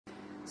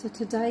So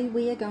today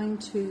we are going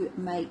to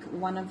make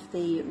one of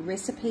the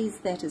recipes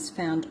that is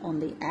found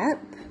on the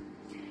app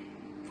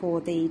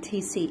for the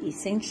𝐜𝐡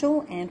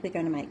Essential, and we're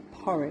going to make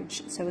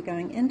porridge. So we're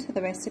going into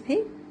the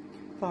recipe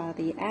via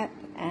the app,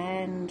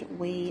 and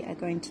we are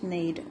going to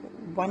need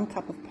 1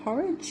 cup of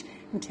porridge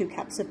and 2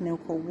 cups of milk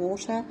or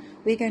water.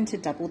 We're going to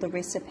double the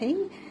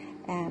recipe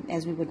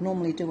as we would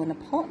normally do in a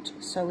pot.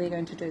 So we're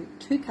going to do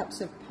 2 cups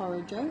of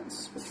porridge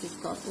oats, which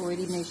we've got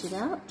already measured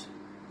out.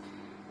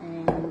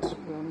 And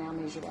we'll now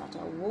measure out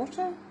our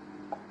water.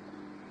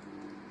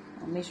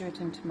 I'll measure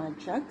it into my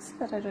jug so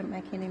that I don't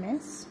make any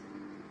mess.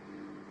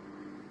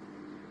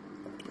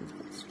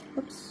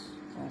 Oops,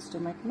 I still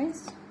make a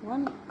mess.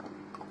 1.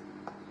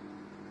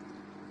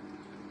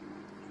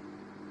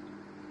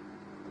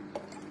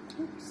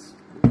 Oops.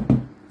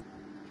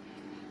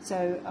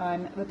 So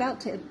I'm about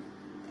to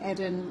add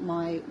in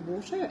my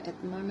water.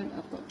 At the moment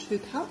I've got 2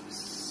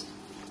 cups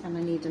and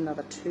I need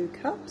another 2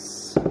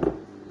 cups.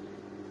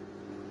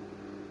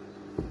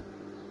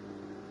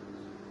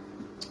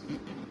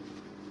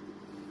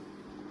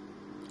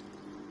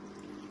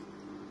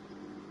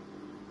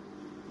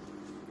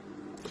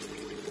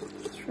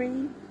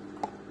 And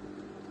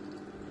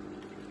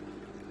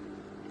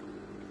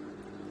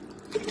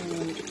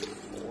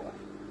 4.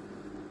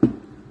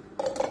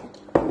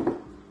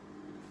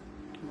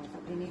 Not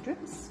any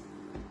drips.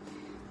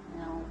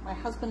 Now my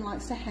husband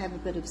likes to have a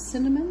bit of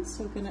cinnamon,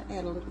 so we're going to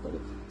add a little bit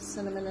of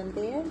cinnamon in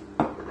there,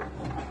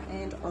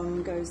 and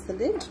on goes the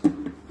lid.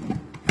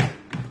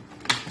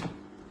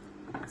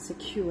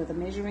 Secure the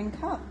measuring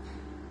cup.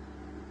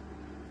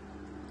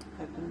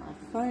 Open my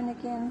phone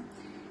again.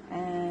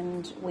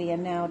 And we are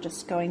now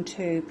just going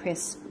to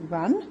press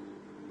run.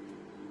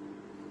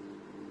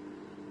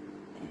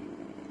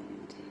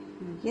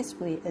 And yes,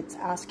 it's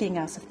asking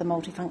us if the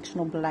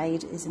multifunctional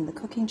blade is in the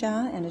cooking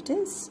jar, and it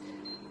is.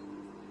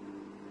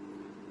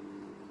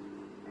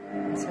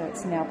 And so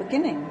it's now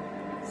beginning.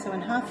 So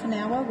in half an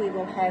hour we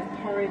will have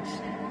porridge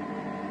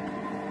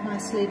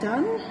nicely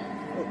done.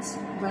 It's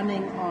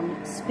running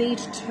on speed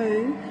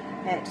 2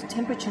 at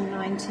temperature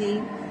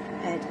 90.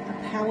 At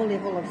a power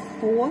level of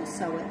 4,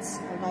 so it's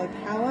a low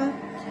power,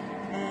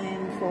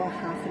 and for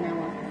half an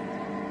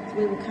hour. So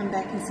we will come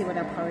back and see what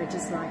our porridge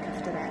is like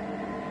after that.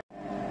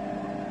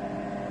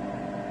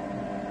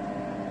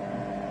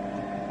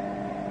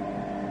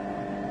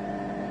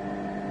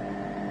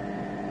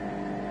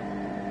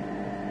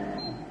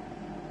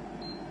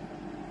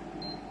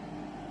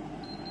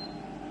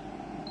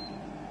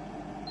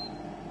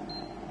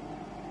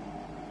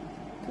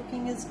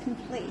 Cooking is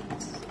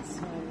complete,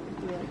 so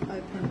we'll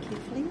open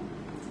carefully.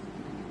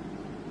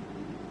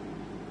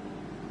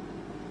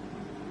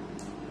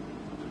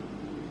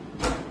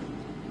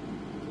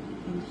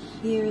 And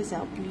here is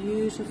our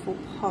beautiful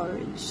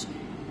porridge.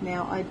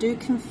 Now I do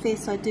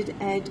confess I did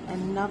add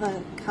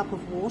another cup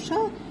of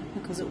water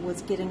because it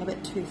was getting a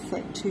bit too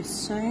thick too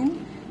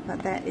soon,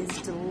 but that is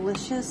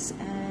delicious,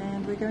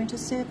 and we're going to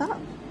serve up.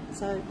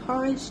 So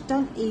porridge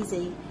done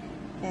easy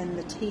in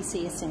the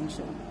𝐜𝐡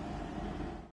Essential.